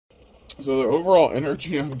So the overall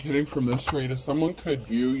energy I'm getting from this read is someone could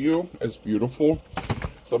view you as beautiful.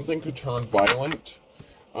 Something could turn violent.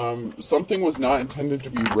 Something was not intended to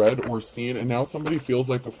be read or seen, and now somebody feels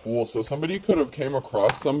like a fool. So somebody could have came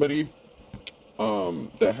across somebody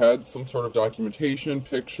that had some sort of documentation,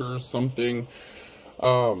 pictures, something.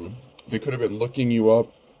 They could have been looking you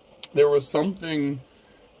up. There was something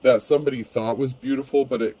that somebody thought was beautiful,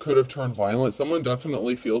 but it could have turned violent. Someone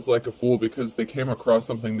definitely feels like a fool because they came across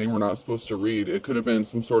something they were not supposed to read. It could have been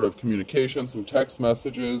some sort of communication, some text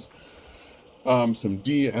messages, some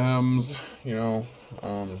DMs,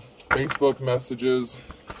 Facebook messages.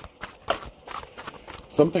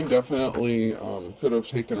 Something definitely could have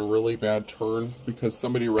taken a really bad turn because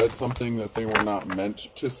somebody read something that they were not meant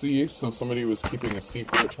to see. So somebody was keeping a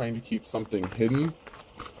secret, trying to keep something hidden.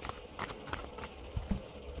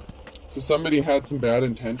 So somebody had some bad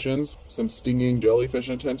intentions, some stinging jellyfish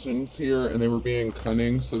intentions here, and they were being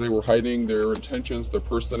cunning. So they were hiding their intentions, their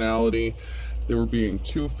personality. They were being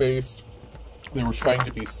two-faced. They were trying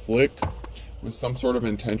to be slick with some sort of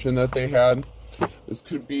intention that they had. This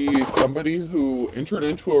could be somebody who entered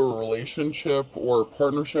into a relationship or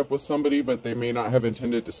partnership with somebody, but they may not have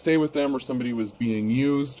intended to stay with them, or somebody was being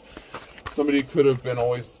used. Somebody could have been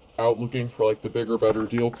always out looking for like the bigger, better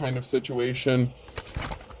deal kind of situation.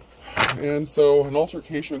 And so an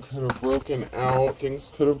altercation could have broken out.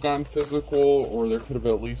 Things could have gone physical, or there could have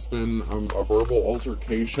at least been a verbal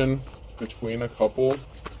altercation between a couple.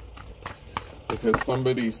 Because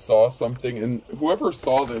somebody saw something, and whoever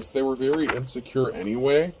saw this, they were very insecure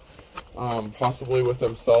anyway, possibly with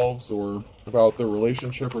themselves or about their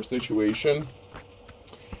relationship or situation.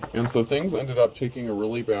 And so things ended up taking a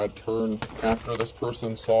really bad turn after this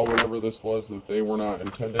person saw whatever this was that they were not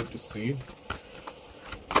intended to see.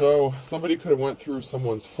 So somebody could have went through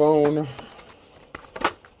someone's phone.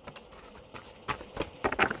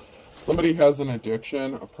 Somebody has an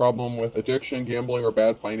addiction, a problem with addiction, gambling, or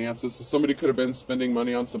bad finances. So somebody could have been spending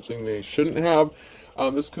money on something they shouldn't have.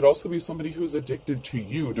 This could also be somebody who's addicted to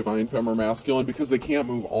you, divine femme or masculine, because they can't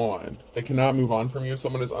move on. They cannot move on from you.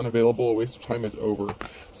 Someone is unavailable. A waste of time is over.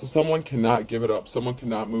 So someone cannot give it up. Someone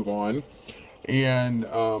cannot move on. And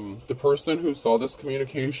the person who saw this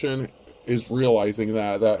communication is realizing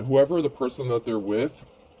that whoever the person that they're with,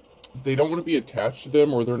 they don't want to be attached to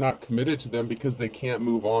them, or they're not committed to them because they can't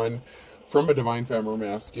move on from a divine femme or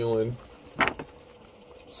masculine.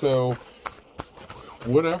 So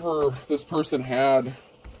whatever this person had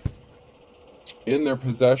in their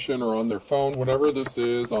possession or on their phone, whatever this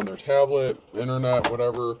is, on their tablet, internet,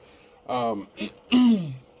 whatever,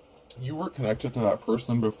 you were connected to that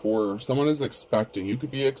person before. Someone is expecting. You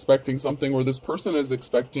could be expecting something, or this person is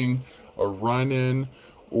expecting a run-in,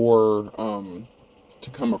 or to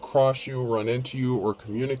come across you, run into you, or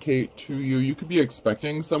communicate to you. You could be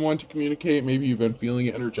expecting someone to communicate. Maybe you've been feeling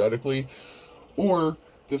it energetically. Or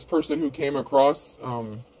this person who came across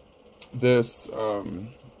this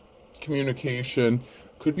communication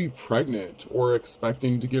could be pregnant or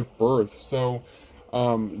expecting to give birth. So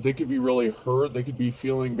they could be really hurt. They could be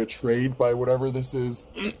feeling betrayed by whatever this is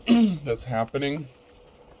that's happening.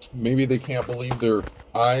 Maybe they can't believe their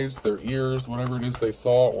eyes, their ears, whatever it is they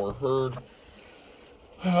saw or heard.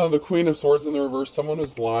 The Queen of Swords in the reverse. Someone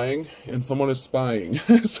is lying and someone is spying.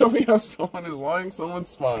 So we have someone is lying, someone's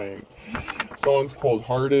spying. Someone's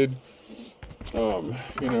cold-hearted.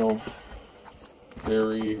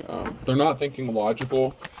 Very, they're not thinking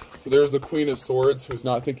logical. So there's the Queen of Swords who's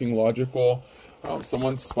not thinking logical.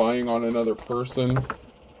 Someone's spying on another person.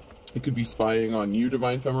 It could be spying on you,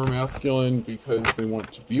 divine femme or masculine, because they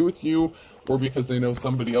want to be with you, or because they know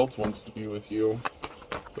somebody else wants to be with you.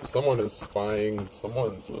 So someone is spying,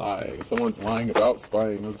 someone's lying. Someone's lying about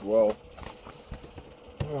spying as well.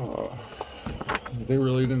 They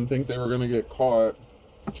really didn't think they were going to get caught.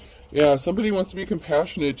 Yeah, somebody wants to be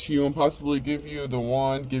compassionate to you and possibly give you the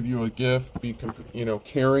wand, give you a gift, be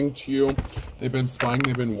caring to you. They've been spying,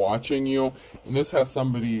 they've been watching you. And this has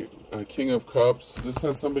somebody, King of Cups, this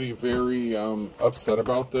has somebody very upset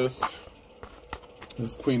about this.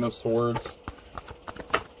 This Queen of Swords.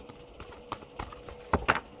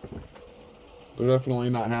 They're definitely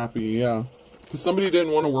not happy, yeah. Because somebody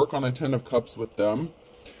didn't want to work on a Ten of Cups with them.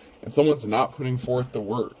 And someone's not putting forth the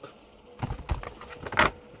work.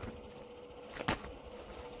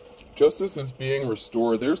 Justice is being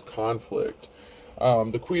restored. There's conflict.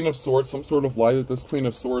 The Queen of Swords, some sort of lie that this Queen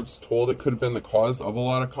of Swords told, it could have been the cause of a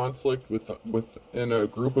lot of conflict within a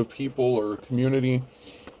group of people or a community.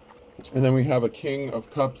 And then we have a King of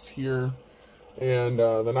Cups here. And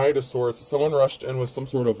the Knight of Swords. Someone rushed in with some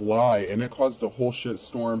sort of lie, and it caused a whole shit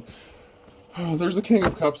storm. There's a King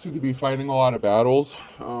of Cups who could be fighting a lot of battles,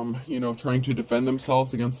 you know, trying to defend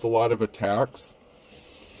themselves against a lot of attacks.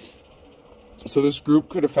 So this group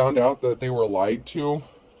could have found out that they were lied to,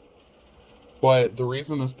 but the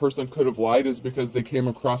reason this person could have lied is because they came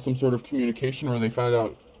across some sort of communication, or they found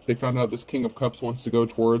out this King of Cups wants to go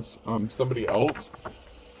towards somebody else.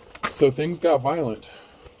 So things got violent.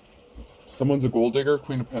 Someone's a gold digger,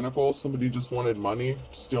 Queen of Pentacles. Somebody just wanted money,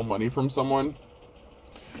 to steal money from someone.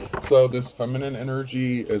 So this feminine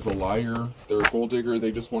energy is a liar. They're a gold digger.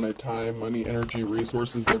 They just wanted time, money, energy,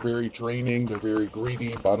 resources. They're very draining. They're very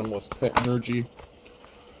greedy. Bottomless pit energy.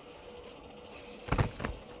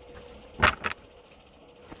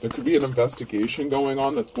 There could be an investigation going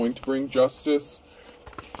on that's going to bring justice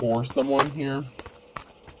for someone here.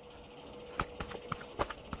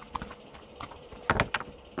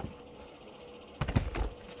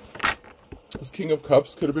 This King of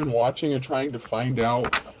Cups could have been watching and trying to find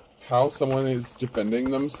out how someone is defending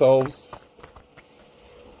themselves.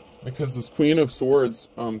 Because this Queen of Swords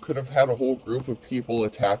could have had a whole group of people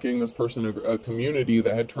attacking this person, a community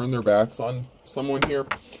that had turned their backs on someone here.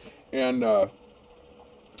 And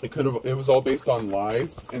it was all based on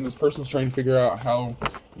lies. And this person's trying to figure out how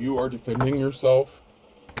you are defending yourself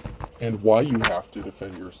and why you have to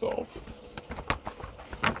defend yourself.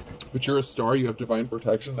 But you're a star, you have divine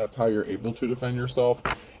protection. That's how you're able to defend yourself.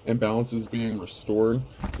 And balance is being restored.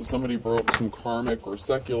 So somebody broke some karmic or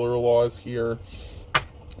secular laws here.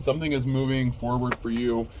 Something is moving forward for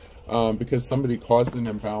you because somebody caused an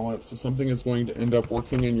imbalance. So something is going to end up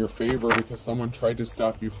working in your favor because someone tried to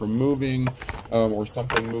stop you from moving or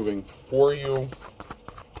something moving for you.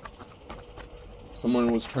 Someone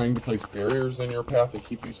was trying to place barriers in your path to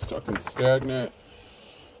keep you stuck and stagnant.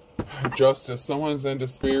 Justice. Someone's in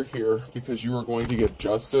despair here because you are going to get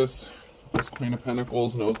justice. This Queen of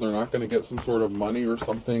Pentacles knows they're not going to get some sort of money or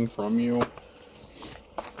something from you.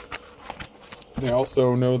 They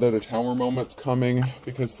also know that a tower moment's coming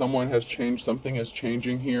because someone has changed. Something is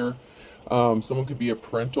changing here. Someone could be a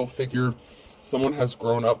parental figure. Someone has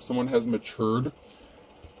grown up. Someone has matured.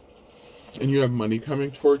 And you have money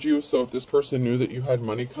coming towards you. So if this person knew that you had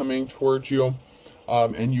money coming towards you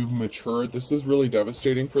and you've matured, this is really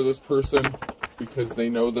devastating for this person because they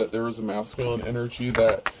know that there is a masculine energy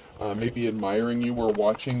that may be admiring you or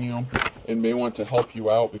watching you and may want to help you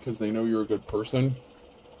out because they know you're a good person.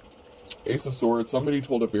 Ace of Swords, somebody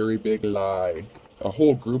told a very big lie. A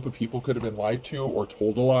whole group of people could have been lied to or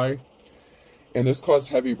told a lie. And this caused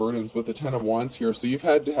heavy burdens with the Ten of Wands here. So you've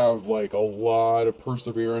had to have like a lot of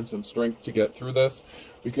perseverance and strength to get through this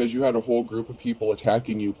because you had a whole group of people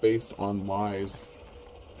attacking you based on lies.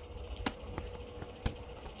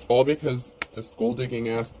 All because this gold digging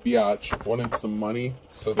ass biatch wanted some money.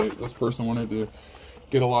 So this person wanted to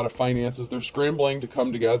get a lot of finances. They're scrambling to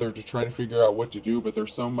come together to try to figure out what to do, but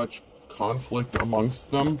there's so much conflict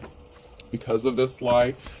amongst them because of this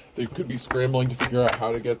lie. They could be scrambling to figure out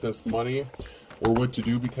how to get this money or what to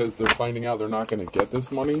do because they're finding out they're not going to get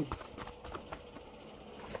this money.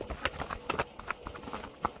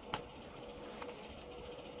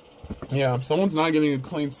 Yeah, someone's not getting a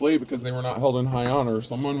clean slate because they were not held in high honor.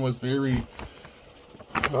 Someone was very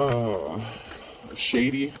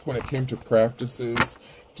shady when it came to practices,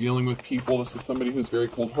 dealing with people. This is somebody who's very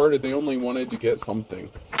cold-hearted. They only wanted to get something.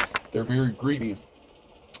 They're very greedy.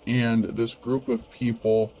 And this group of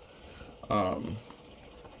people,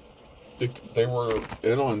 they were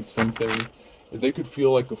in on something. They could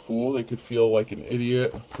feel like a fool. They could feel like an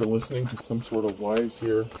idiot for listening to some sort of lies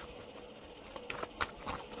here.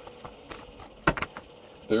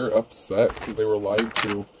 They're upset because they were lied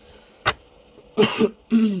to.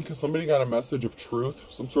 Because somebody got a message of truth,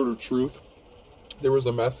 some sort of truth. There was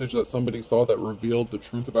a message that somebody saw that revealed the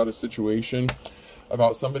truth about a situation,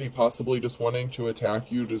 about somebody possibly just wanting to attack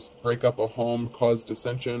you, just break up a home, cause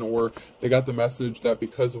dissension, or they got the message that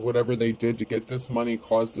because of whatever they did to get this money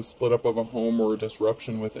caused a split up of a home or a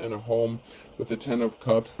disruption within a home with the Ten of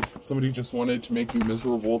Cups. Somebody just wanted to make you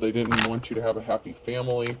miserable. They didn't want you to have a happy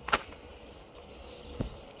family.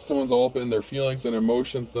 Someone's all up in their feelings and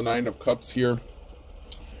emotions. The Nine of Cups here.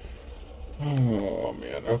 Oh,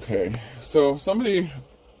 man. Okay. So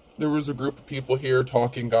there was a group of people here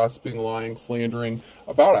talking, gossiping, lying, slandering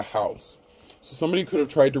about a house. So somebody could have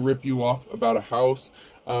tried to rip you off about a house.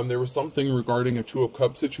 There was something regarding a Two of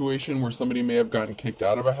Cups situation where somebody may have gotten kicked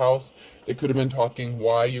out of a house. They could have been talking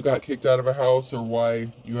why you got kicked out of a house or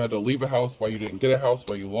why you had to leave a house, why you didn't get a house,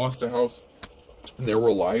 why you lost a house. And there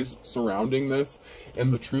were lies surrounding this,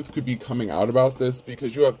 and the truth could be coming out about this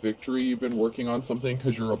because you have victory. You've been working on something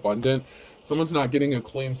because you're abundant. Someone's not getting a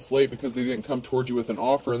clean slate because they didn't come towards you with an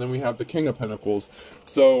offer. And then we have the King of Pentacles.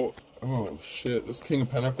 So Oh shit, this King of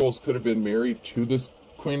Pentacles could have been married to this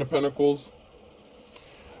Queen of Pentacles.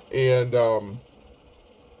 And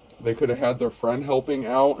they could have had their friend helping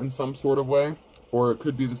out in some sort of way. Or it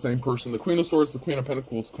could be the same person. The Queen of Swords, the Queen of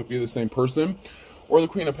Pentacles could be the same person. Or the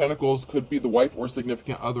Queen of Pentacles could be the wife or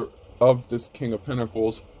significant other of this King of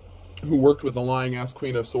Pentacles, who worked with a lying-ass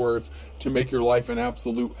Queen of Swords to make your life an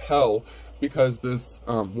absolute hell, because this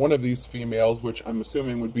one of these females, which I'm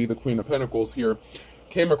assuming would be the Queen of Pentacles here,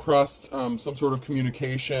 came across some sort of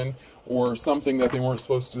communication or something that they weren't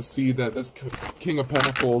supposed to see, that this King of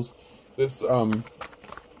Pentacles, this,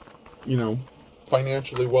 you know,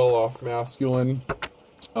 financially well-off masculine,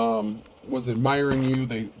 was admiring you.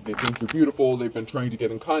 They think you're beautiful. They've been trying to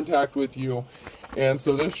get in contact with you. And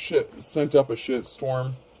so this shit sent up a shit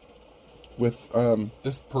storm with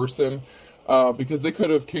this person, because they could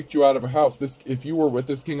have kicked you out of a house. If you were with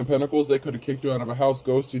this King of Pentacles, they could have kicked you out of a house,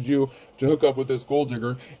 ghosted you to hook up with this gold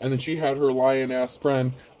digger, and then she had her lion-ass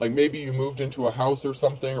friend. Like, maybe you moved into a house or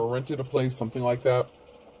something, or rented a place, something like that.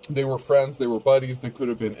 They were friends, they were buddies, they could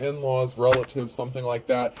have been in-laws, relatives, something like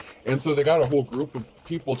that. And so they got a whole group of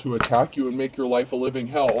people to attack you and make your life a living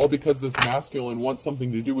hell, all because this masculine wants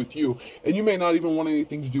something to do with you. And you may not even want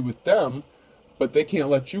anything to do with them, but they can't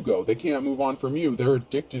let you go. They can't move on from you. They're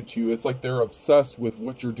addicted to you. It's like they're obsessed with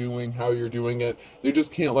what you're doing, how you're doing it. They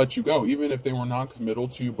just can't let you go, even if they were non-committal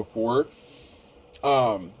to you before.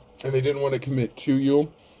 And they didn't want to commit to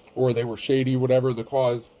you, or they were shady, whatever the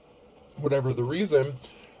cause, whatever the reason.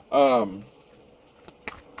 You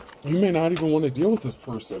may not even want to deal with this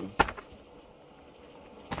person.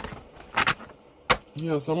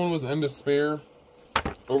 Yeah, someone was in despair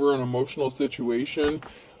over an emotional situation.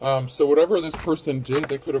 So whatever this person did,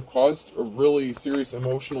 they could have caused a really serious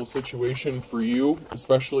emotional situation for you,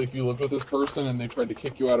 especially if you lived with this person and they tried to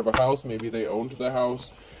kick you out of a house. Maybe they owned the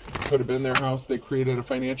house. It could have been their house. They created a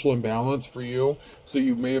financial imbalance for you, so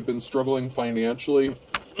you may have been struggling financially.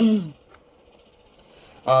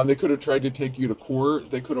 They could have tried to take you to court.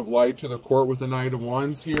 They could have lied to the court with the Knight of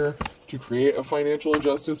Wands here to create a financial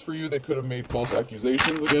injustice for you. They could have made false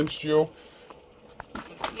accusations against you.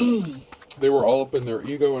 They were all up in their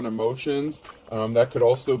ego and emotions. That could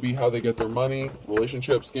also be how they get their money,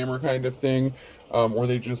 relationship scammer kind of thing, or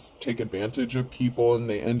they just take advantage of people and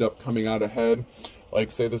they end up coming out ahead.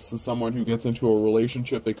 Like, say this is someone who gets into a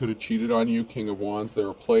relationship, they could have cheated on you, King of Wands, they're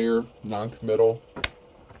a player, non-committal.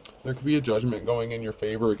 There could be a judgment going in your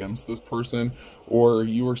favor against this person, or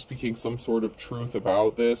you are speaking some sort of truth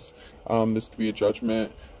about this. This could be a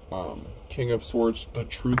judgment. King of Swords, the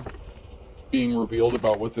truth being revealed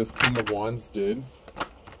about what this King of Wands did.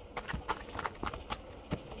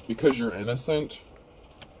 Because you're innocent.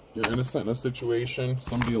 You're innocent in a situation.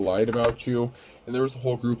 Somebody lied about you, and there was a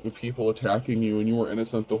whole group of people attacking you, and you were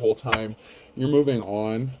innocent the whole time. You're moving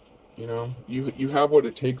on. You know, you have what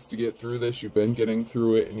it takes to get through this. You've been getting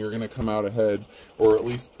through it, and you're going to come out ahead, or at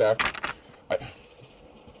least back.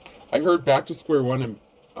 I heard back to square one, and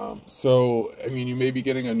so I mean, you may be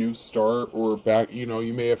getting a new start, or back. You know,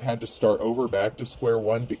 you may have had to start over, back to square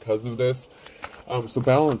one because of this. So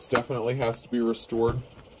balance definitely has to be restored.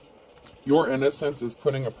 Your innocence is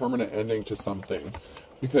putting a permanent ending to something,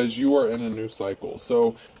 because you are in a new cycle.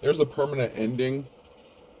 So there's a permanent ending.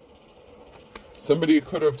 Somebody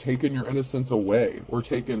could have taken your innocence away, or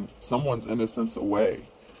taken someone's innocence away.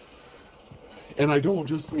 And I don't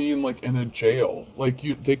just mean like in a jail. Like,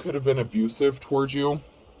 they could have been abusive towards you.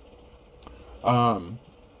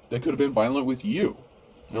 They could have been violent with you.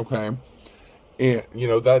 Okay? And, you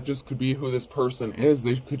know, that just could be who this person is.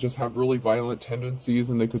 They could just have really violent tendencies,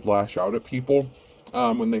 and they could lash out at people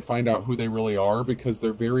when they find out who they really are, because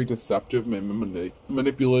they're very deceptive and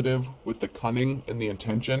manipulative with the cunning and the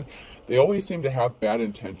intention. They always seem to have bad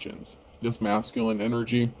intentions, this masculine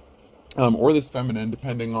energy, or this feminine,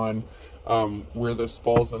 depending on where this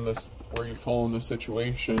falls in this, where you fall in this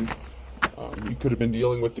situation. You could have been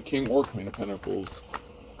dealing with the King or Queen of Pentacles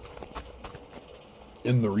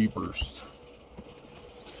in the reverse.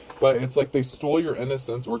 But it's like they stole your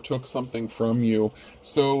innocence or took something from you.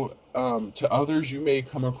 So to others, you may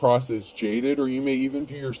come across as jaded, or you may even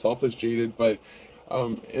view yourself as jaded, but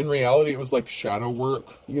in reality, it was like shadow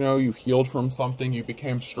work. You know, you healed from something, you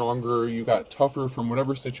became stronger, you got tougher from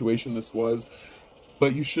whatever situation this was,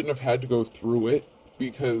 but you shouldn't have had to go through it,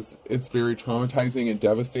 because it's very traumatizing and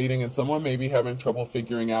devastating, and someone may be having trouble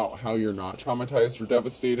figuring out how you're not traumatized or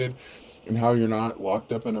devastated, and how you're not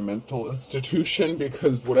locked up in a mental institution,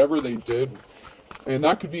 because whatever they did, and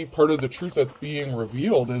that could be part of the truth that's being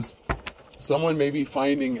revealed, is someone may be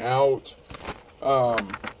finding out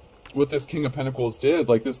what this King of Pentacles did,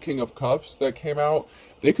 like this King of Cups that came out,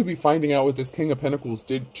 they could be finding out what this King of Pentacles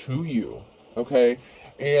did to you, okay?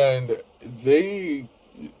 And they're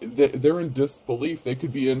in disbelief. They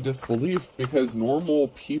could be in disbelief because normal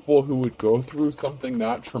people who would go through something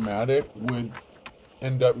that traumatic would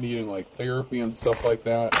end up needing like therapy and stuff like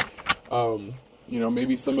that. You know,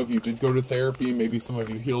 maybe some of you did go to therapy, maybe some of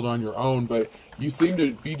you healed on your own, but you seem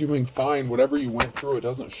to be doing fine. Whatever you went through, it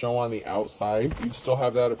doesn't show on the outside. You still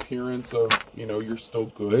have that appearance of, you know, you're still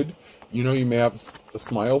good. You know, you may have a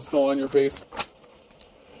smile still on your face.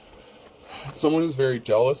 Someone who's very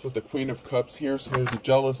jealous with the Queen of Cups here. So there's a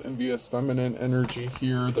jealous, envious, feminine energy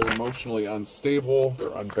here. They're emotionally unstable. They're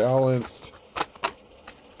unbalanced.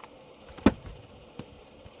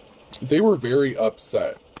 They were very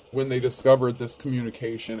upset when they discovered this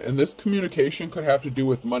communication. And this communication could have to do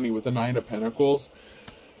with money, with the Nine of Pentacles.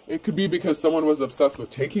 It could be because someone was obsessed with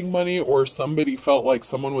taking money, or somebody felt like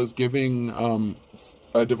someone was giving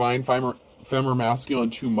a divine femmer masculine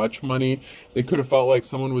too much money. They could have felt like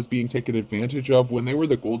someone was being taken advantage of when they were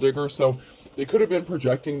the gold digger. So they could have been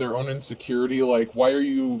projecting their own insecurity, like, why are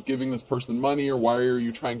you giving this person money, or why are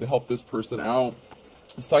you trying to help this person out?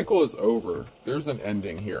 The cycle is over. There's an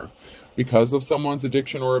ending here. Because of someone's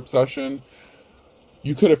addiction or obsession,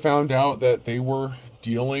 you could have found out that they were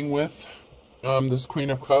dealing with this Queen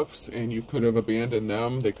of Cups, and you could have abandoned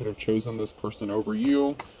them. They could have chosen this person over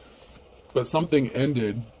you. But something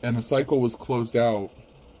ended, and a cycle was closed out.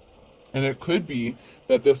 And it could be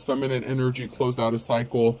that this feminine energy closed out a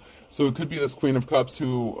cycle. So it could be this Queen of Cups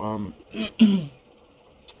who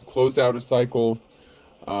closed out a cycle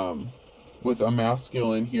with a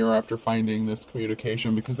masculine here after finding this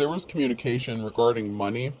communication, because there was communication regarding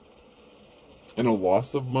money and a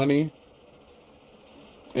loss of money,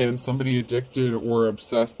 and somebody addicted or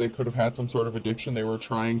obsessed. They could have had some sort of addiction they were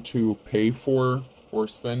trying to pay for or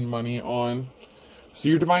spend money on. So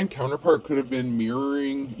your divine counterpart could have been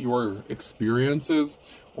mirroring your experiences,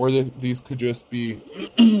 or these could just be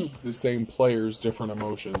the same players, different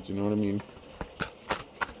emotions, you know what I mean?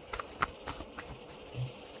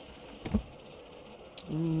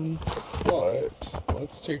 But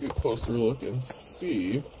let's take a closer look and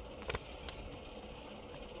see.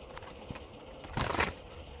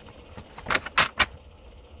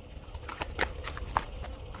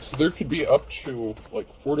 So there could be up to like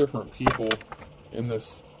 4 different people in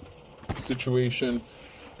this situation,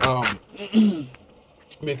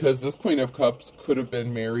 because this Queen of Cups could have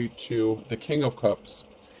been married to the King of Cups,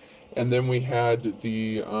 and then we had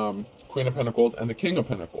the Queen of Pentacles and the King of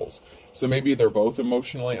Pentacles. So maybe they're both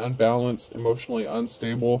emotionally unbalanced, emotionally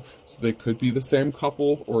unstable. So they could be the same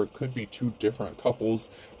couple, or it could be 2 different couples,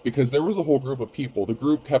 because there was a whole group of people. The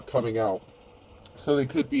group kept coming out. So they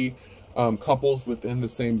could be couples within the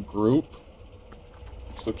same group.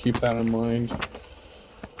 So keep that in mind.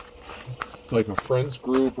 Like a friends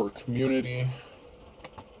group or community.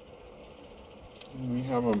 And we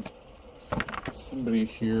have somebody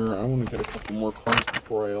here. I want to get a couple more cards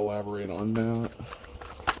before I elaborate on that.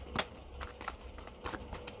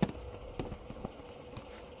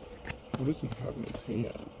 What does he have in his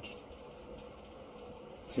hand?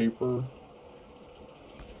 Paper.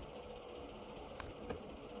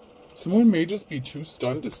 Someone may just be too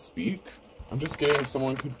stunned to speak. I'm just getting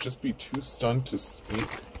someone could just be too stunned to speak.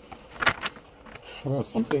 How about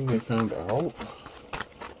something they found out?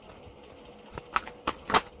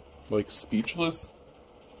 Like speechless.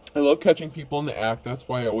 I love catching people in the act. That's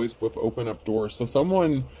why I always open up doors. So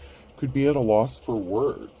someone could be at a loss for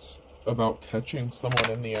words about catching someone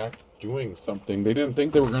in the act doing something. They didn't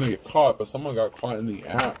think they were going to get caught, but someone got caught in the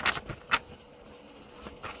act.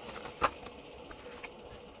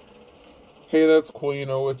 Hey, that's cool. You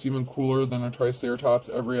know, it's even cooler than a Triceratops,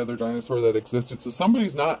 every other dinosaur that existed. So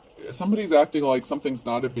somebody's acting like something's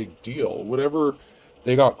not a big deal. Whatever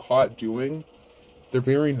they got caught doing, they're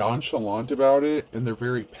very nonchalant about it, and they're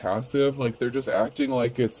very passive. Like, they're just acting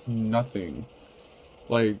like it's nothing.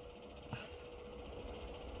 Like,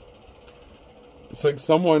 it's like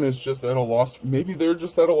someone is just at a loss. Maybe they're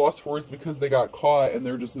just at a loss for words because they got caught, and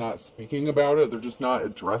they're just not speaking about it. They're just not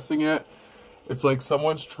addressing it. It's like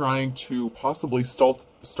someone's trying to possibly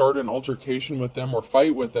start an altercation with them or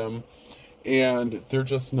fight with them, and they're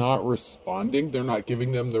just not responding. They're not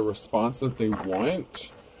giving them the response that they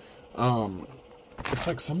want. It's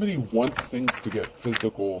like somebody wants things to get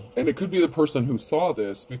physical. And it could be the person who saw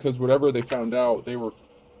this, because whatever they found out, they were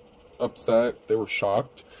upset, they were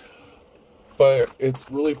shocked. But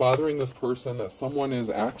it's really bothering this person that someone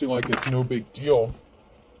is acting like it's no big deal.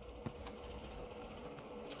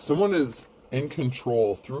 Someone is in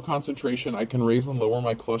control. Through concentration, I can raise and lower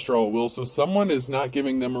my cholesterol at will. So someone is not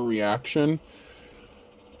giving them a reaction.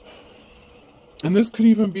 And this could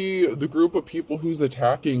even be the group of people who's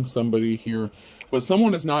attacking somebody here. But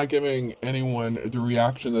someone is not giving anyone the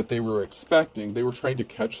reaction that they were expecting. They were trying to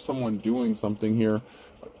catch someone doing something here.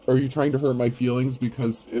 Are you trying to hurt my feelings?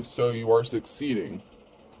 Because if so, you are succeeding.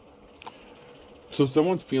 So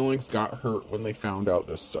someone's feelings got hurt when they found out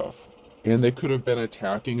this stuff. And they could have been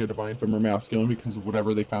attacking a divine feminine masculine because of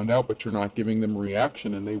whatever they found out, but you're not giving them a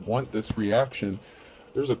reaction, and they want this reaction.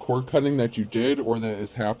 There's a cord cutting that you did or that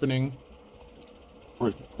is happening,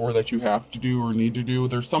 or that you have to do or need to do.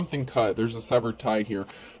 There's something cut. There's a severed tie here.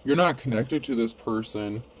 You're not connected to this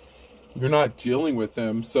person. You're not dealing with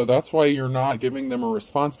them. So that's why you're not giving them a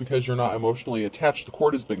response, because you're not emotionally attached. The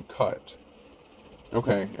cord has been cut.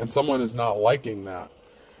 Okay, and someone is not liking that.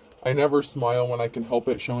 I never smile when I can help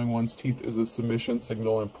it. Showing one's teeth is a submission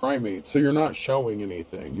signal in primate. So you're not showing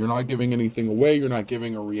anything. You're not giving anything away. You're not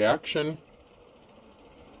giving a reaction.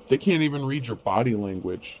 They can't even read your body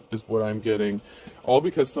language, is what I'm getting. All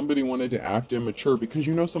because somebody wanted to act immature, because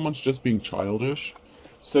you know someone's just being childish.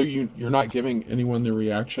 So you're not giving anyone the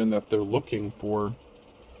reaction that they're looking for.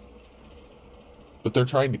 But they're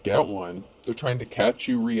trying to get one. They're trying to catch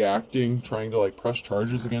you reacting, trying to like press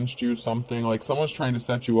charges against you, something. Like someone's trying to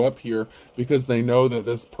set you up here because they know that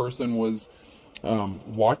this person was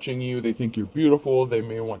watching you. They think you're beautiful. They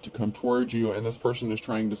may want to come towards you. And this person is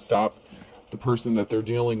trying to stop the person that they're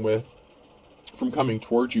dealing with from coming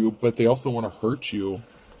towards you. But they also want to hurt you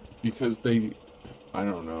because they... I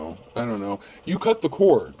don't know. You cut the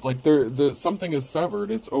cord. Like something is severed.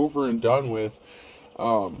 It's over and done with.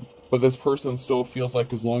 But this person still feels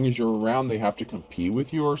like as long as you're around, they have to compete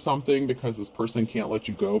with you or something, because this person can't let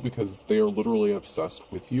you go because they are literally obsessed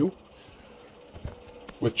with you.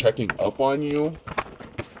 With checking up on you.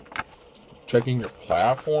 Checking your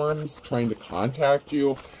platforms. Trying to contact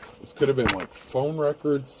you. This could have been like phone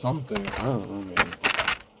records, something. I don't know, man.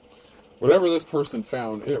 Whatever this person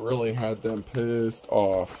found, it really had them pissed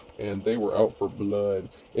off, and they were out for blood.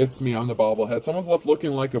 It's me, I'm the bobblehead. Someone's left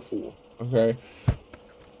looking like a fool, okay?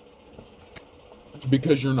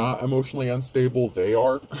 Because you're not emotionally unstable, they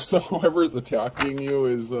are. So whoever is attacking you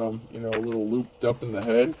is, you know, a little looped up in the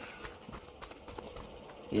head.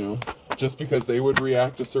 You know, just because they would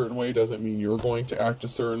react a certain way doesn't mean you're going to act a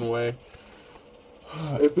certain way.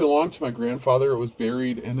 It belonged to my grandfather. It was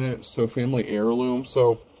buried in it, so family heirloom.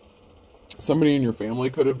 So somebody in your family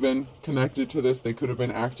could have been connected to this. They could have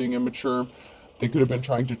been acting immature. They could have been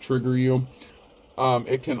trying to trigger you.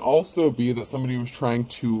 It can also be that somebody was trying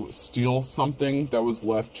to steal something that was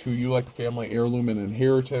left to you, like a family heirloom, an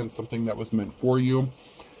inheritance, something that was meant for you.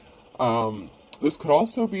 This could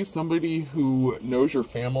also be somebody who knows your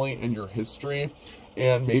family and your history,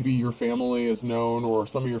 and maybe your family is known, or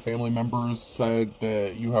some of your family members said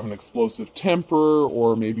that you have an explosive temper,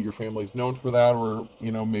 or maybe your family's known for that, or,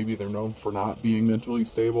 you know, maybe they're known for not being mentally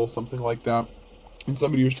stable, something like that. And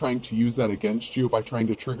somebody was trying to use that against you by trying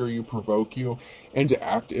to trigger you, provoke you, and to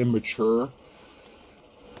act immature.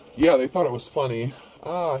 Yeah, they thought it was funny.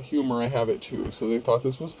 Humor, I have it too. So they thought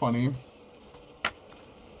this was funny.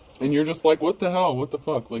 And you're just like, what the hell? What the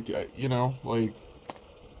fuck? Like, you know, like,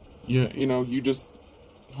 you know, you just,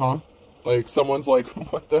 huh? Like, someone's like,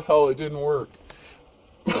 what the hell? It didn't work.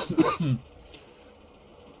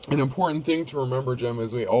 An important thing to remember, Gem,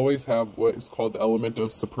 is we always have what is called the element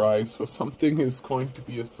of surprise. So something is going to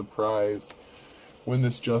be a surprise when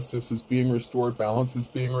this justice is being restored, balance is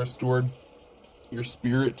being restored. Your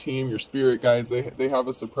spirit team, your spirit guides, they have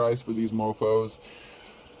a surprise for these mofos.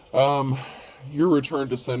 Your return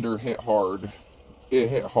to sender hit hard. It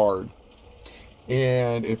hit hard.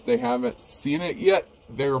 And if they haven't seen it yet,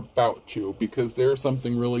 they're about to, because there's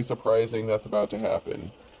something really surprising that's about to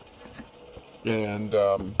happen. And,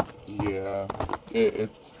 yeah,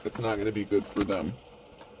 it's not going to be good for them.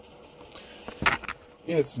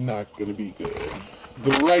 It's not going to be good.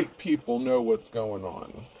 The right people know what's going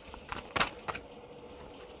on.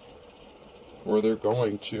 Or they're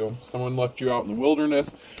going to. Someone left you out in the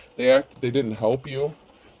wilderness. They didn't help you.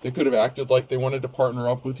 They could have acted like they wanted to partner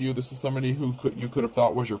up with you. This is somebody who you could have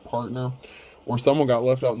thought was your partner. Or someone got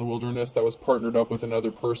left out in the wilderness that was partnered up with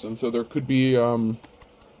another person. So there could be, you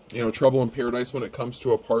know, trouble in paradise when it comes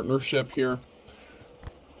to a partnership here.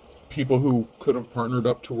 People who could have partnered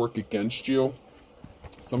up to work against you.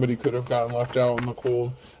 Somebody could have gotten left out in the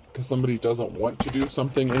cold because somebody doesn't want to do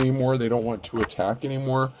something anymore. They don't want to attack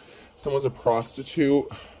anymore. Someone's a prostitute.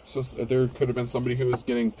 So there could have been somebody who was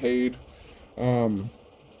getting paid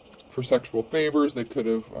for sexual favors. They could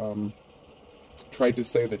have tried to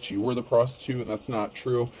say that you were the prostitute, and that's not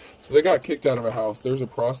true. So they got kicked out of a house. There's a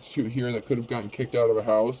prostitute here that could have gotten kicked out of a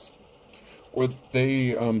house, or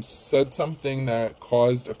they said something that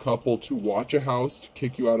caused a couple to watch a house to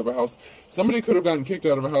kick you out of a house. Somebody could have gotten kicked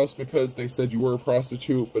out of a house because they said you were a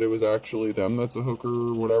prostitute, but it was actually them that's a hooker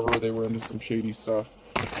or whatever. They were into some shady stuff.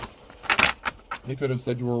 They could have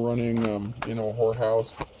said you were running, you know, a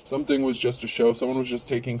whorehouse. Something was just a show. Someone was just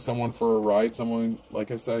taking someone for a ride. Someone, like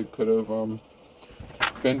I said, could have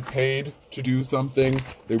been paid to do something.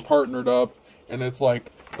 They partnered up, and it's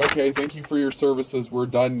like, okay, thank you for your services, we're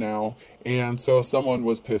done now. And so someone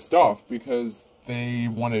was pissed off because they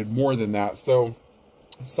wanted more than that. So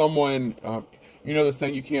someone, you know this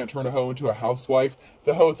thing, you can't turn a hoe into a housewife.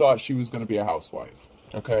 The hoe thought she was going to be a housewife.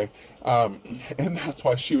 Okay, and that's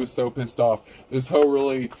why she was so pissed off. This hoe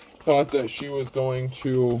really thought that she was going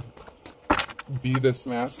to be this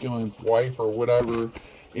masculine's wife or whatever,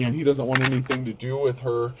 and he doesn't want anything to do with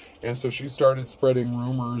her. And so she started spreading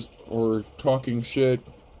rumors or talking shit,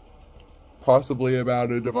 possibly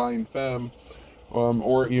about a divine femme,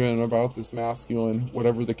 or even about this masculine,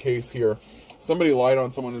 whatever the case here. Somebody lied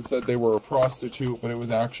on someone and said they were a prostitute, but it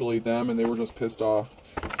was actually them, and they were just pissed off.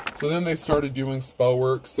 So then they started doing spell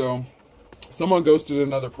work. So someone ghosted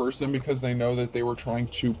another person because they know that they were trying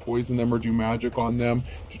to poison them or do magic on them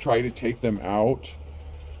to try to take them out.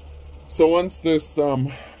 So once this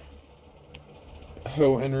hoe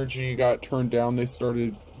energy got turned down, they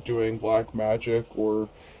started doing black magic, or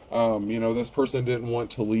you know, this person didn't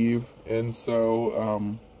want to leave, and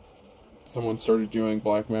so someone started doing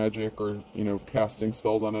black magic, or, you know, casting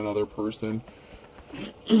spells on another person.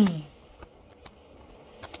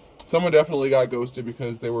 Someone definitely got ghosted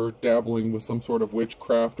because they were dabbling with some sort of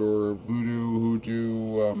witchcraft or voodoo,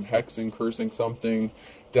 hoodoo, hexing, cursing, something,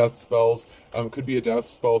 death spells. Could be a death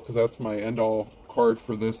spell because that's my end-all card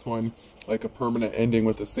for this one, like a permanent ending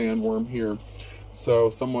with a sandworm here. So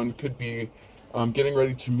someone could be getting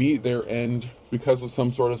ready to meet their end because of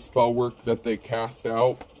some sort of spell work that they cast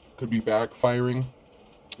out. Could be backfiring.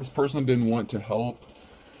 This person didn't want to help.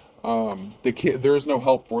 There is no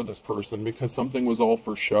help for this person because something was all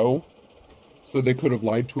for show. So they could have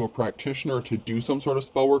lied to a practitioner to do some sort of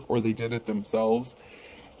spell work, or they did it themselves.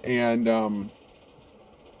 And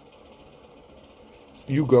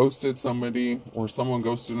you ghosted somebody, or someone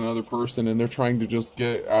ghosted another person, and they're trying to just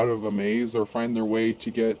get out of a maze or find their way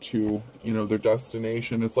to get to, you know, their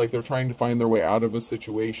destination. It's like they're trying to find their way out of a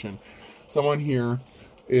situation. Someone here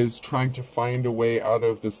is trying to find a way out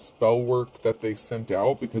of the spell work that they sent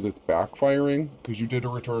out because it's backfiring, because you did a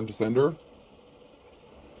return to sender.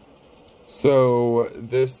 So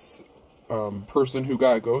this person who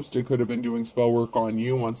got ghosted could have been doing spell work on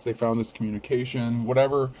you once they found this communication.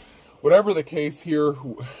 Whatever the case here,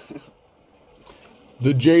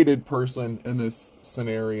 the jaded person in this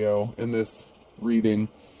scenario, in this reading,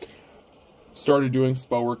 started doing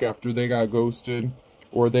spell work after they got ghosted.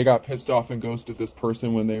 Or they got pissed off and ghosted this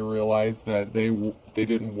person when they realized that they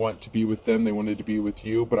didn't want to be with them, they wanted to be with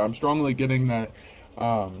you. But I'm strongly getting that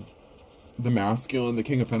the masculine, the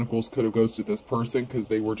King of Pentacles, could have ghosted this person because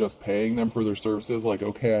they were just paying them for their services. Like,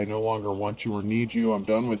 okay, I no longer want you or need you, I'm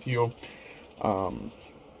done with you. You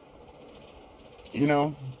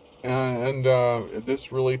know, and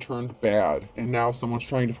this really turned bad. And now someone's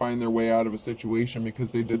trying to find their way out of a situation because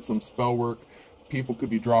they did some spell work. People could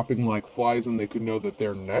be dropping like flies and they could know that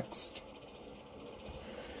they're next.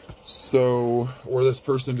 So, or this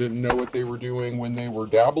person didn't know what they were doing when they were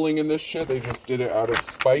dabbling in this shit. They just did it out of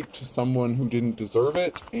spite to someone who didn't deserve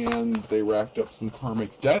it, and they racked up some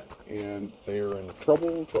karmic debt, and they are in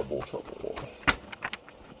trouble.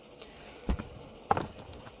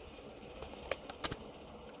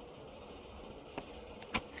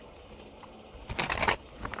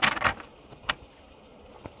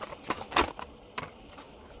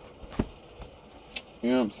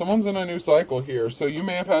 Yeah, someone's in a new cycle here. So you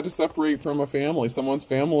may have had to separate from a family, someone's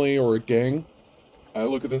family or a gang. I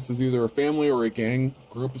look at this as either a family or a gang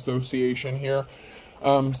group association here.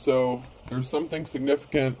 So there's something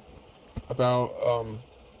significant about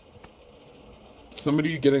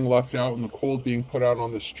somebody getting left out in the cold, being put out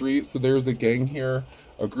on the street. So there's a gang here,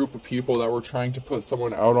 a group of people that were trying to put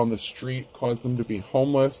someone out on the street, cause them to be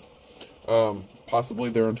homeless, possibly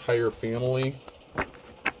their entire family.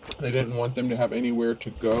 They didn't want them to have anywhere to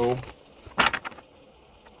go.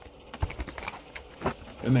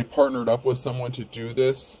 And they partnered up with someone to do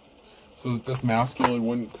this so that this masculine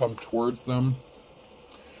wouldn't come towards them.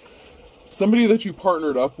 Somebody that you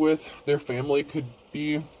partnered up with, their family could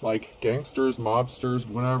be like gangsters, mobsters,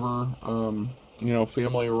 whatever. You know,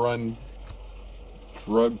 family-run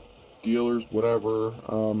drug dealers, whatever.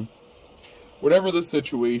 whatever the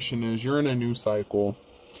situation is, you're in a new cycle,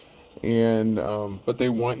 and but they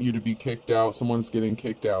want you to be kicked out. Someone's getting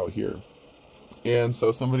kicked out here. And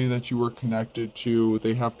so somebody that you were connected to,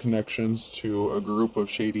 they have connections to a group of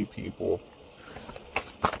shady people.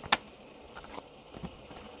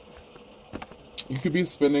 You could be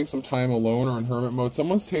spending some time alone or in hermit mode.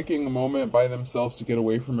 Someone's taking a moment by themselves to get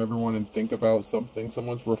away from everyone and think about something.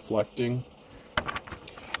 Someone's reflecting,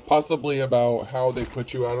 possibly about how they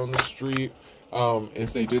put you out on the street,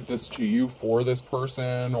 if they did this to you for this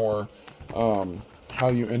person, or how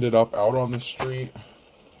you ended up out on the street.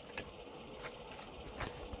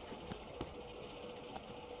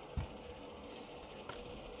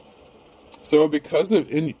 So because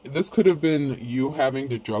of, this could have been you having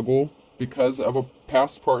to juggle because of a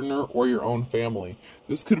past partner or your own family.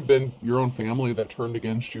 This could have been your own family that turned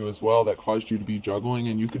against you as well, that caused you to be juggling,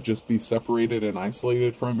 and you could just be separated and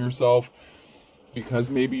isolated from yourself because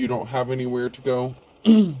maybe you don't have anywhere to go.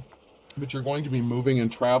 But you're going to be moving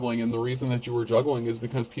and traveling, and the reason that you were juggling is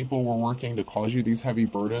because people were working to cause you these heavy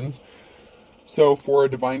burdens. So for a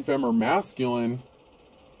divine femme or masculine,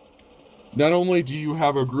 not only do you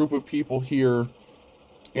have a group of people here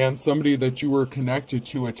and somebody that you were connected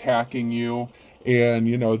to attacking you, and,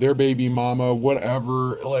 you know, their baby mama,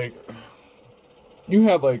 whatever, like, you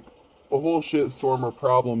had like a whole shit storm of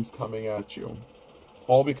problems coming at you,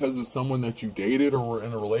 all because of someone that you dated or were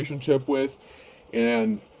in a relationship with,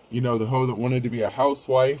 and, you know, the hoe that wanted to be a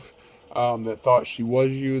housewife, that thought she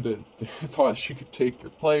was you, that thought she could take your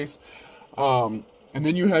place, and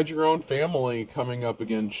then you had your own family coming up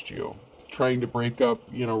against you, trying to break up,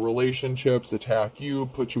 you know, relationships, attack you,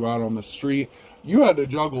 put you out on the street. You had to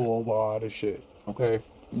juggle a lot of shit, okay?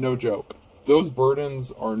 No joke. Those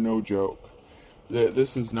burdens are no joke.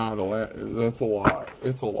 This is not a lot. That's a lot.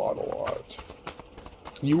 It's a lot.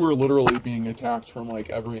 You were literally being attacked from like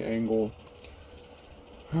every angle.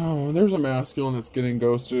 Oh, there's a masculine that's getting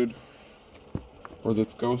ghosted, or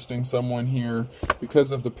that's ghosting someone here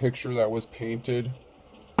because of the picture that was painted.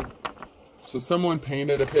 So someone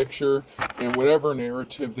painted a picture, and whatever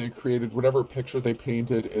narrative they created, whatever picture they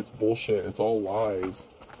painted, it's bullshit. It's all lies.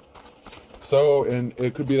 So, and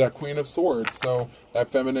it could be that Queen of Swords. So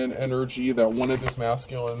that feminine energy that wanted this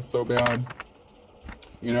masculine so bad.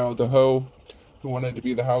 You know, the hoe who wanted to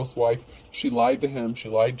be the housewife, she lied to him. She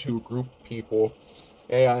lied to a group of people,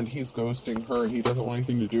 and he's ghosting her, and he doesn't want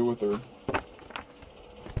anything to do with her.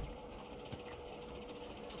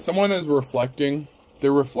 Someone is reflecting.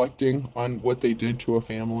 They're reflecting on what they did to a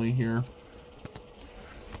family here,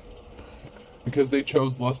 because they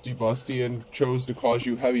chose lusty busty and chose to cause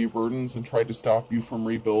you heavy burdens and tried to stop you from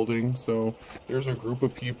rebuilding. So there's a group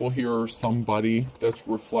of people here, or somebody that's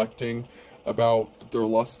reflecting about their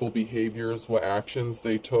lustful behaviors, what actions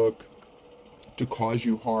they took to cause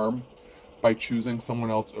you harm by choosing someone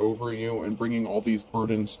else over you and bringing all these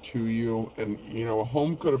burdens to you. And, you know, a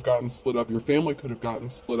home could have gotten split up. Your family could have gotten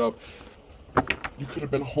split up. You could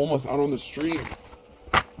have been homeless out on the street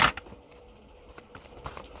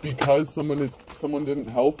because someone didn't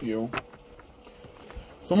help you.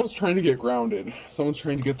 Someone's trying to get grounded. Someone's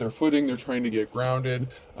trying to get their footing. They're trying to get grounded.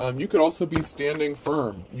 You could also be standing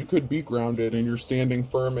firm. You could be grounded, and you're standing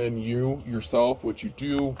firm in you, yourself, what you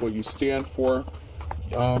do, what you stand for.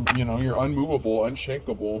 You know, you're unmovable,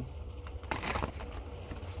 unshakable.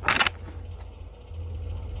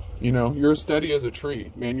 You know, you're steady as a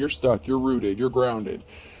tree. Man, you're stuck. You're rooted. You're grounded.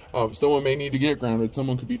 Someone may need to get grounded.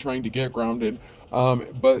 Someone could be trying to get grounded.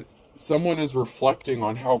 But someone is reflecting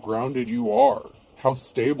on how grounded you are, how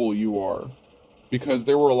stable you are. Because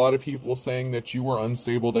there were a lot of people saying that you were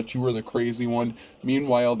unstable, that you were the crazy one.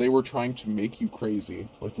 Meanwhile, they were trying to make you crazy.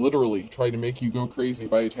 Like, literally, trying to make you go crazy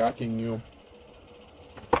by attacking you.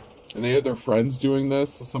 And they had their friends doing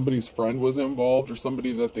this. So somebody's friend was involved, or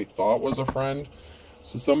somebody that they thought was a friend.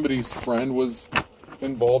 So somebody's friend was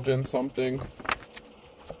involved in something.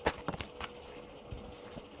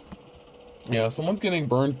 Yeah, someone's getting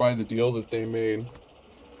burned by the deal that they made.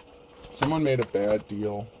 Someone made a bad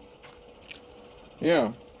deal.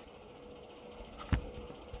 Yeah.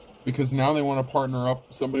 Because now they want to partner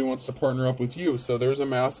up. Somebody wants to partner up with you. So there's a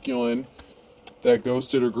masculine that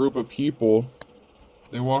ghosted a group of people.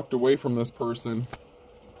 They walked away from this person.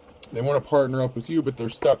 They want to partner up with you, but they're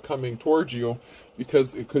stuck coming towards you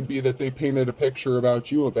because it could be that they painted a picture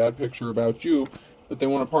about you, a bad picture about you, but they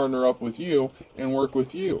want to partner up with you and work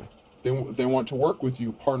with you. They want to work with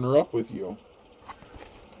you, partner up with you.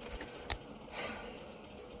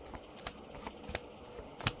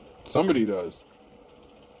 Somebody does.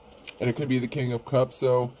 And it could be the King of Cups,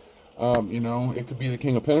 so, you know, it could be the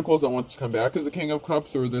King of Pentacles that wants to come back as the King of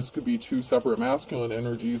Cups, or this could be two separate masculine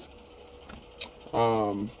energies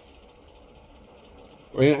Um,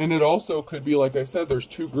 and it also could be, like I said, there's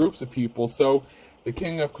two groups of people. So the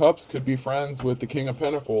King of Cups could be friends with the King of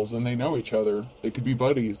Pentacles, and they know each other. They could be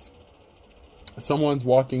buddies. Someone's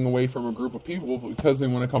walking away from a group of people because they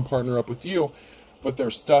want to come partner up with you, but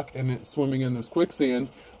they're stuck in it, swimming in this quicksand,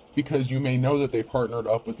 because you may know that they partnered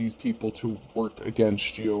up with these people to work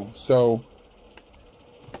against you. So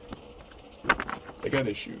they got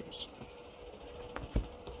issues.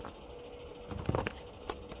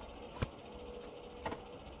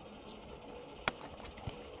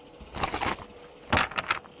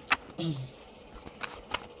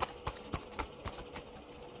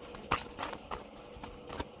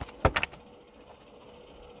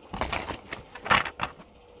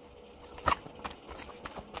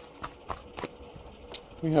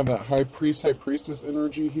 We have that high priest, high priestess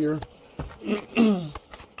energy here.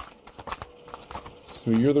 So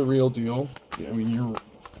you're the real deal. I mean, you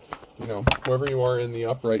know, whoever you are in the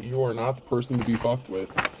upright, you are not the person to be fucked with.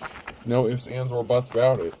 No ifs, ands, or buts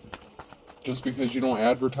about it. Just because you don't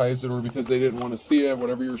advertise it, or because they didn't want to see it,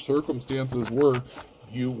 whatever your circumstances were,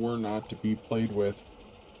 you were not to be played with.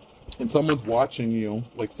 And someone's watching you,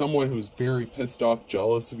 like someone who's very pissed off,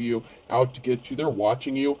 jealous of you, out to get you. They're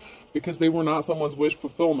watching you because they were not someone's wish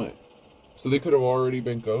fulfillment. So they could have already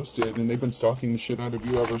been ghosted, and they've been stalking the shit out of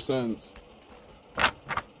you ever since.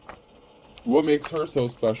 What makes her so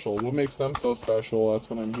special? What makes them so special? That's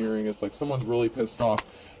what I'm hearing. It's like someone's really pissed off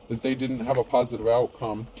that they didn't have a positive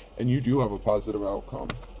outcome, and you do have a positive outcome.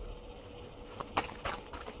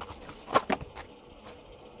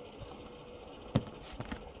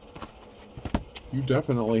 You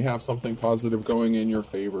definitely have something positive going in your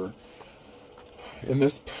favor. And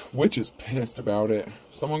this witch is pissed about it.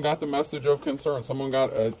 Someone got the message of concern. Someone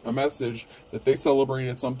got a message that they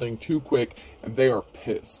celebrated something too quick, and they are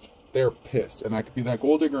pissed. They're pissed. And that could be that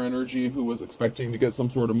gold digger energy who was expecting to get some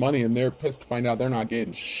sort of money, and they're pissed to find out they're not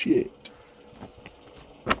getting shit.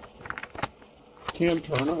 Can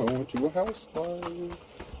turn a hoe into a housewife.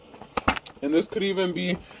 And this could even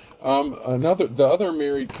be the other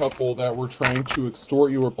married couple that were trying to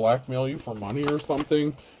extort you or blackmail you for money or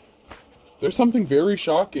something. There's something very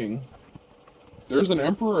shocking. There's an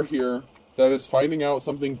emperor here that is finding out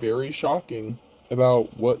something very shocking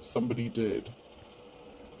about what somebody did.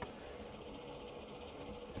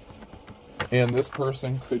 And this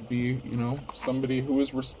person could be, you know, somebody who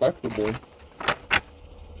is respectable.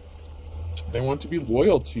 They want to be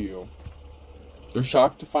loyal to you. They're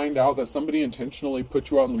shocked to find out that somebody intentionally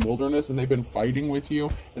put you out in the wilderness, and they've been fighting with you,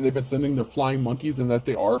 and they've been sending their flying monkeys, and that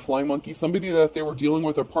they are flying monkeys. Somebody that they were dealing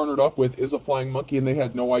with or partnered up with is a flying monkey, and they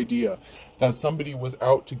had no idea that somebody was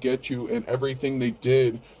out to get you, and everything they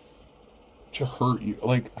did to hurt you.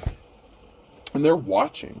 Like, and they're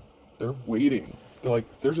watching. They're waiting. They're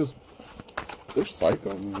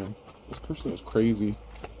psycho, man. This person is crazy.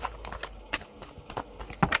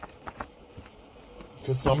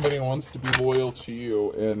 Because somebody wants to be loyal to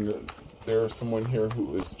you, and there's someone here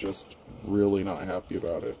who is just really not happy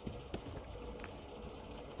about it.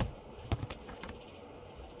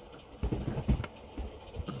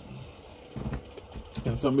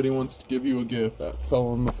 And somebody wants to give you a gift that fell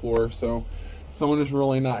on the floor, so someone is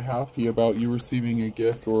really not happy about you receiving a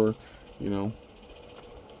gift, or, you know,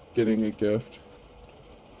 getting a gift.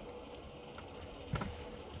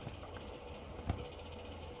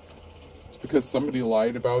 Because somebody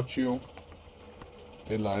lied about you.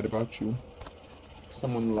 They lied about you.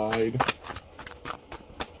 Someone lied.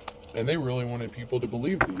 And they really wanted people to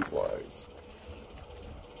believe these lies.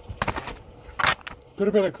 Could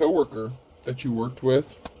have been a coworker that you worked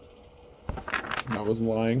with that was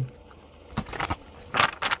lying.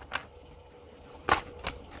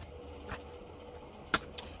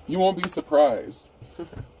 You won't be surprised.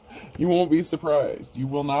 You won't be surprised. You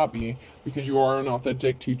will not be, because you are an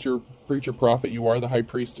authentic teacher, preacher, prophet. You are the high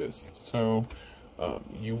priestess. So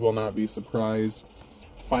you will not be surprised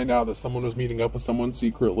to find out that someone was meeting up with someone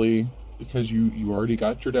secretly, because you already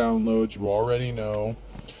got your downloads. You already know.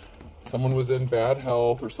 Someone was in bad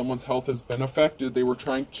health, or someone's health has been affected. They were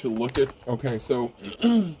trying to look at... Okay, so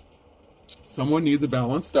someone needs a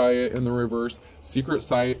balanced diet in the reverse. Secret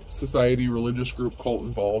society, religious group, cult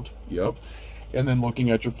involved. Yep. And then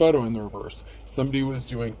looking at your photo in the reverse. Somebody was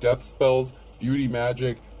doing death spells, beauty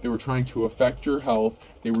magic. They were trying to affect your health.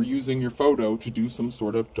 They were using your photo to do some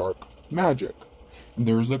sort of dark magic. And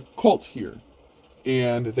there's a cult here.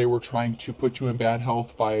 And they were trying to put you in bad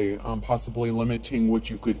health by possibly limiting what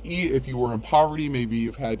you could eat. If you were in poverty, maybe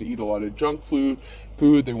you've had to eat a lot of junk food.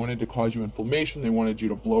 They wanted to cause you inflammation. They wanted you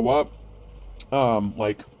to blow up,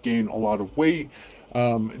 like gain a lot of weight.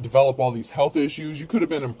 Develop all these health issues. You could have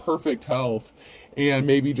been in perfect health, and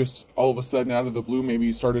maybe just all of a sudden out of the blue, maybe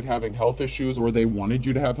you started having health issues, or they wanted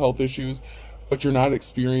you to have health issues, but you're not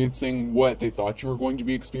experiencing what they thought you were going to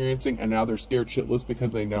be experiencing, and now they're scared shitless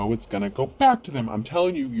because they know it's going to go back to them. I'm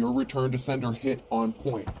telling you, your return to sender hit on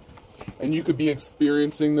point. And you could be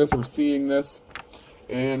experiencing this or seeing this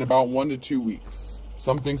in about 1 to 2 weeks.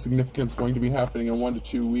 Something significant is going to be happening in 1 to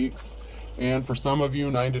 2 weeks. And for some of you,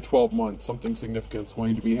 9 to 12 months, something significant is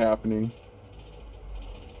going to be happening.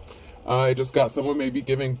 I just got someone maybe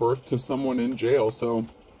giving birth to someone in jail. So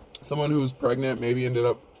someone who's pregnant may be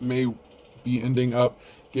ending up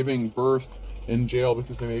giving birth in jail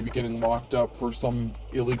because they may be getting locked up for some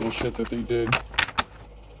illegal shit that they did.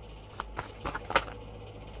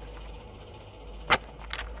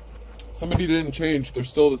 Somebody didn't change. They're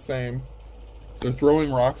still the same. They're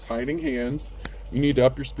throwing rocks, hiding hands. You need to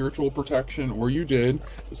up your spiritual protection, or you did.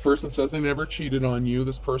 This person says they never cheated on you.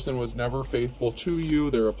 This person was never faithful to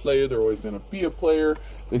you. They're a player. They're always going to be a player.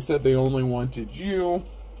 They said they only wanted you.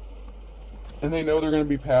 And they know they're going to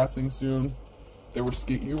be passing soon. You were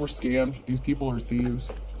scammed. These people are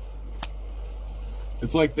thieves.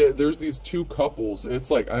 It's like there's these two couples.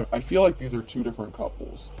 It's like, I feel like these are two different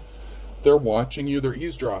couples. They're watching you. They're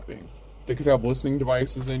eavesdropping. They could have listening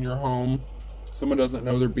devices in your home. Someone doesn't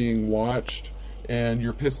know they're being watched, and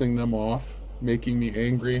you're pissing them off, making me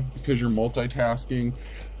angry because you're multitasking.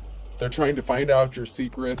 They're trying to find out your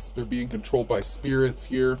secrets. They're being controlled by spirits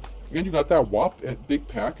here. And you got that big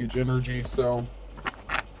package energy, so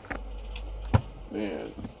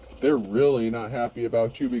man, they're really not happy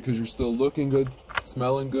about you because you're still looking good,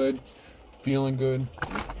 smelling good, feeling good.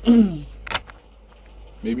 Maybe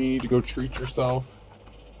you need to go treat yourself.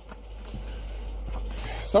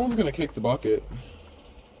 Someone's going to kick the bucket.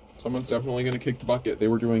 Someone's definitely going to kick the bucket. They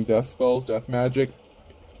were doing death spells, death magic.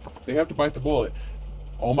 They have to bite the bullet.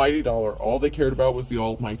 Almighty dollar. All they cared about was the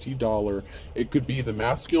almighty dollar. It could be the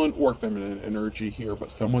masculine or feminine energy here, but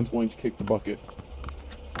someone's going to kick the bucket.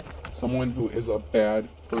 Someone who is a bad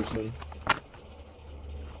person.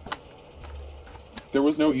 There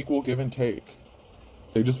was no equal give and take.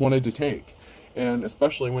 They just wanted to take. And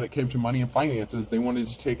especially when it came to money and finances, they wanted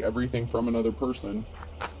to take everything from another person.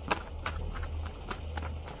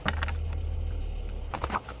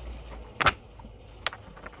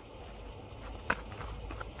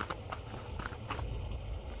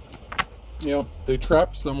 You know, they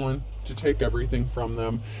trapped someone to take everything from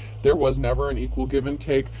them. There was never an equal give and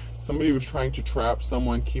take. Somebody was trying to trap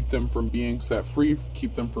someone, keep them from being set free,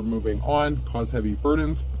 keep them from moving on, cause heavy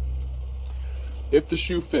burdens. If the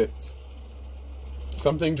shoe fits,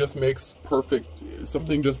 something just makes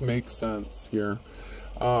sense here.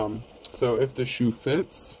 So if the shoe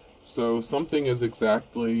fits, so something is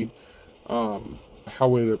exactly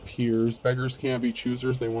how it appears. Beggars can't be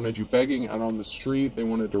choosers. They wanted you begging out on the street. They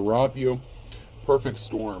wanted to rob you. Perfect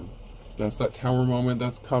storm. That's that tower moment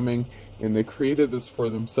that's coming. And they created this for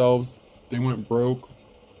themselves. They went broke.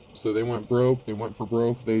 So they went broke. They went for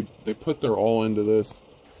broke. They put their all into this.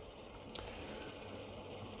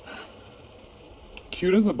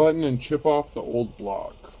 Cute as a button and chip off the old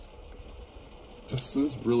block. This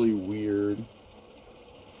is really weird.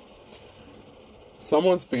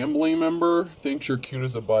 Someone's family member thinks you're cute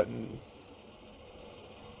as a button.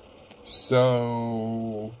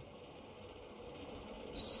 So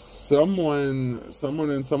someone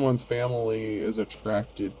in someone's family is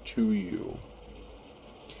attracted to you.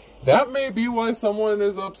 That may be why someone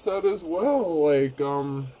is upset as well. Like,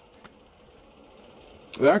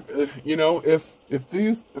 that, you know, if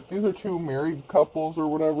these are two married couples or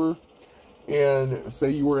whatever, and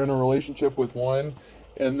say you were in a relationship with one,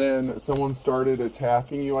 and then someone started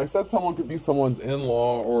attacking you. I said someone could be someone's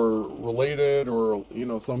in-law or related, or, you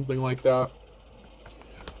know, something like that.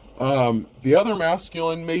 The other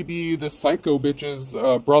masculine may be the psycho bitch's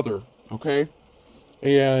brother, okay?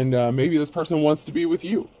 And maybe this person wants to be with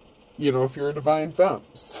you, you know, if you're a divine femme.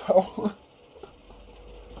 So,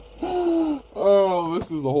 oh,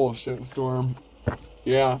 this is a whole shitstorm.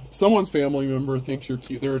 Yeah, someone's family member thinks you're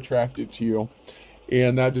cute. They're attracted to you.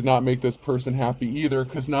 And that did not make this person happy either,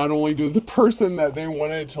 because not only did the person that they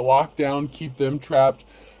wanted to lock down keep them trapped,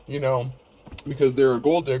 you know, because they're a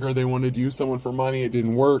gold digger, they wanted to use someone for money, it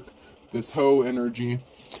didn't work, this hoe energy.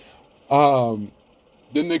 Then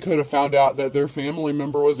they could have found out that their family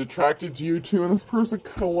member was attracted to you too, and this person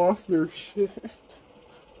could have lost their shit.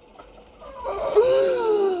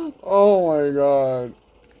 Oh my god.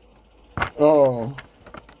 Oh.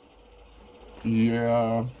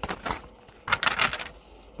 Yeah.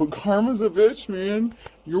 But karma's a bitch, man.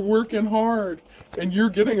 You're working hard. And you're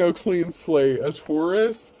getting a clean slate. A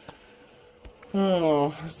Taurus,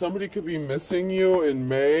 Oh, somebody could be missing you in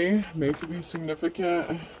May. May could be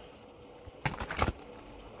significant.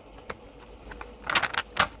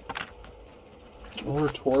 Or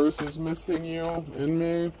Taurus is missing you in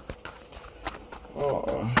May.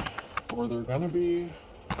 Or they're gonna be.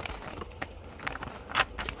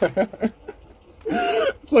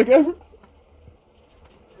 It's like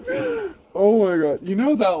oh my god. You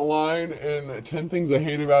know that line in 10 Things I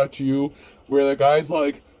Hate About You where the guy's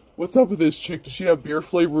like, what's up with this chick? Does she have beer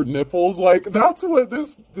flavored nipples? Like, that's what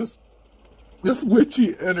this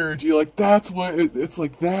witchy energy, like, that's what it's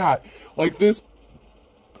like that. Like, this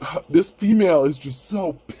female is just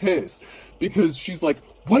so pissed because she's like,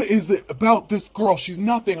 what is it about this girl? She's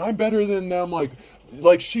nothing. I'm better than them.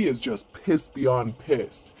 Like she is just pissed beyond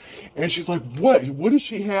pissed. And she's like, what? What does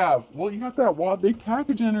she have? Well, you got that wild big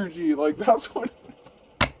package energy. Like, that's what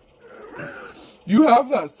you have,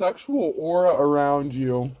 that sexual aura around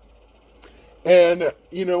you. And,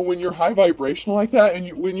 you know, when you're high vibrational like that,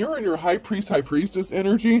 and when you're in your high priest, high priestess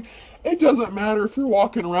energy, it doesn't matter if you're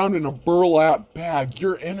walking around in a burlap bag.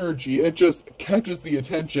 Your energy, it just catches the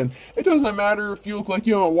attention. It doesn't matter if you look like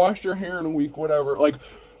you haven't washed your hair in a week, whatever. Like,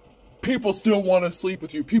 people still want to sleep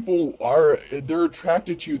with you. They're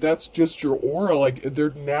attracted to you. That's just your aura. Like,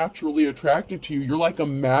 they're naturally attracted to you. You're like a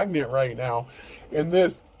magnet right now. And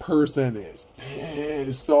this person is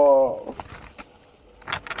pissed off.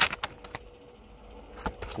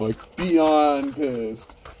 Like, beyond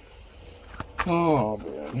pissed. Oh,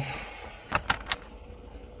 man.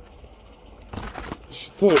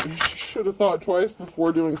 She should have thought twice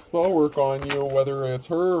before doing spell work on you, whether it's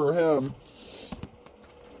her or him.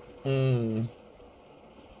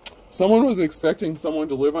 Someone was expecting someone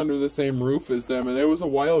to live under the same roof as them, and it was a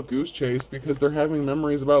wild goose chase because they're having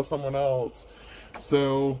memories about someone else.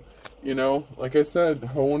 So, you know, like I said,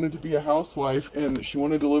 Ho wanted to be a housewife, and she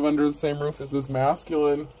wanted to live under the same roof as this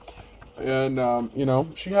masculine. And, you know,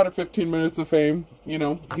 she had her 15 minutes of fame. You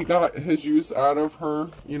know, he got his use out of her.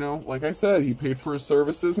 You know, like I said, he paid for his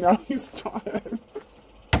services. Now he's done.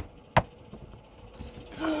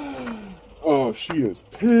 Oh, she is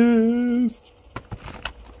pissed.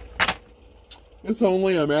 It's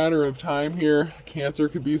only a matter of time here. Cancer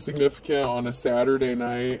could be significant on a Saturday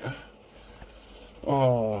night.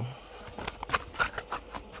 Oh.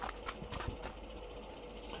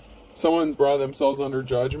 Someone's brought themselves under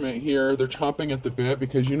judgment here. They're chomping at the bit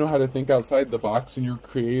because you know how to think outside the box and you're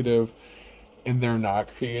creative, and they're not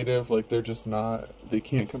creative. Like, they're just not. They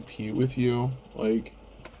can't compete with you. Like,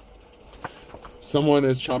 someone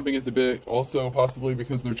is chomping at the bit also possibly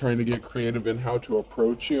because they're trying to get creative in how to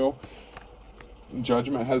approach you.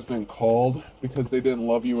 Judgment has been called because they didn't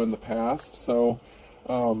love you in the past. So,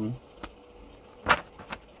 and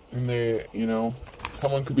they, you know,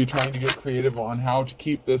 someone could be trying to get creative on how to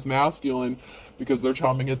keep this masculine because they're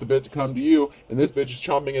chomping at the bit to come to you, and this bitch is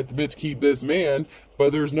chomping at the bit to keep this man,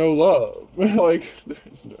 but there's no love. Like,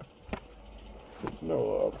 there's no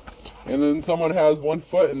love. And then someone has one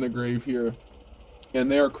foot in the grave here,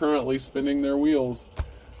 and they are currently spinning their wheels.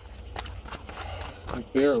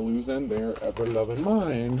 Like, they are losing their ever-loving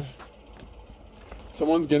mind.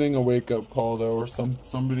 Someone's getting a wake-up call, though, or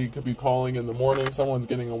somebody could be calling in the morning. Someone's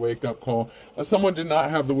getting a wake-up call. Someone did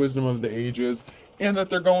not have the wisdom of the ages, and that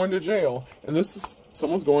they're going to jail. And this is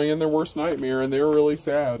someone's going in their worst nightmare, and they're really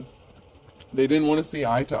sad. They didn't want to see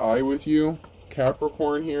eye to eye with you,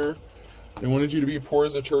 Capricorn here. They wanted you to be poor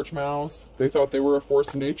as a church mouse. They thought they were a force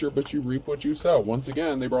of nature, but you reap what you sow. Once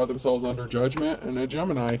again, they brought themselves under judgment, and a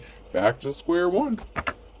Gemini back to square one.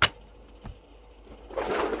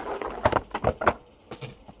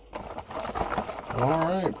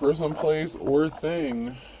 Alright, person, place, or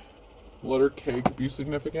thing. Letter K could be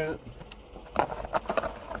significant.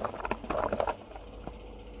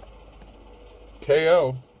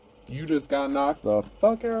 KO. You just got knocked the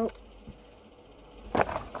fuck out.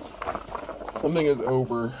 Something is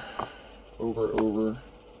over. Over.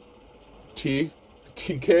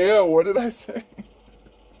 TKO, what did I say?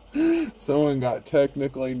 Someone got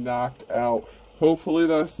technically knocked out. Hopefully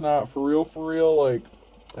that's not for real. Like,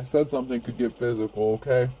 I said something could get physical,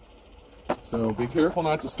 okay? So be careful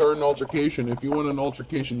not to start an altercation. If you want an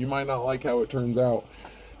altercation, you might not like how it turns out.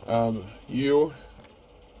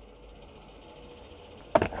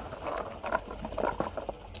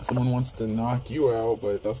 Someone wants to knock you out,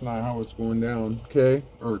 but that's not how it's going down, okay?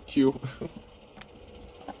 Or Q.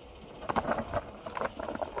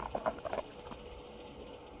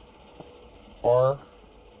 R.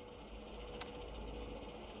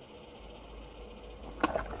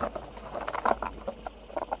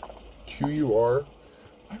 QUR.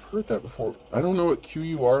 I've heard that before. I don't know what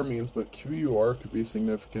QUR means, but QUR could be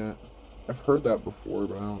significant. I've heard that before,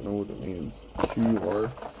 but I don't know what it means.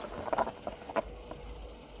 Q-R.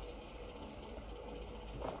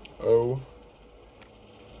 O.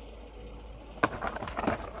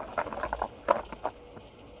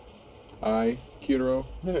 I. Quiero.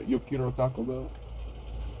 Yo quiero Taco Bell.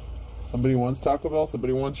 Somebody wants Taco Bell,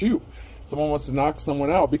 somebody wants you. Someone wants to knock someone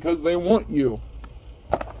out because they want you.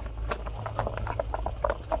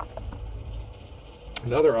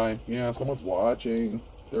 Another I. Yeah, someone's watching.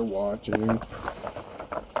 They're watching.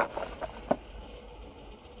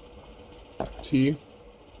 T.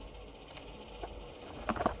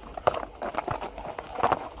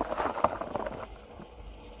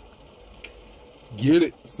 Get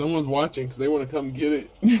it. Someone's watching because they want to come get it.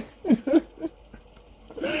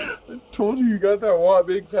 I told you got that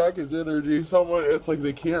big package energy. Someone, it's like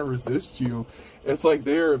they can't resist you. It's like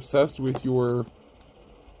they're obsessed with your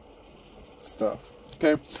stuff.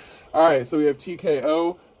 Okay. All right. So we have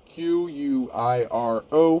TKO,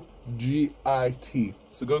 QUIRO, GIT.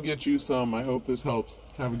 So go get you some. I hope this helps.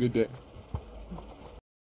 Have a good day.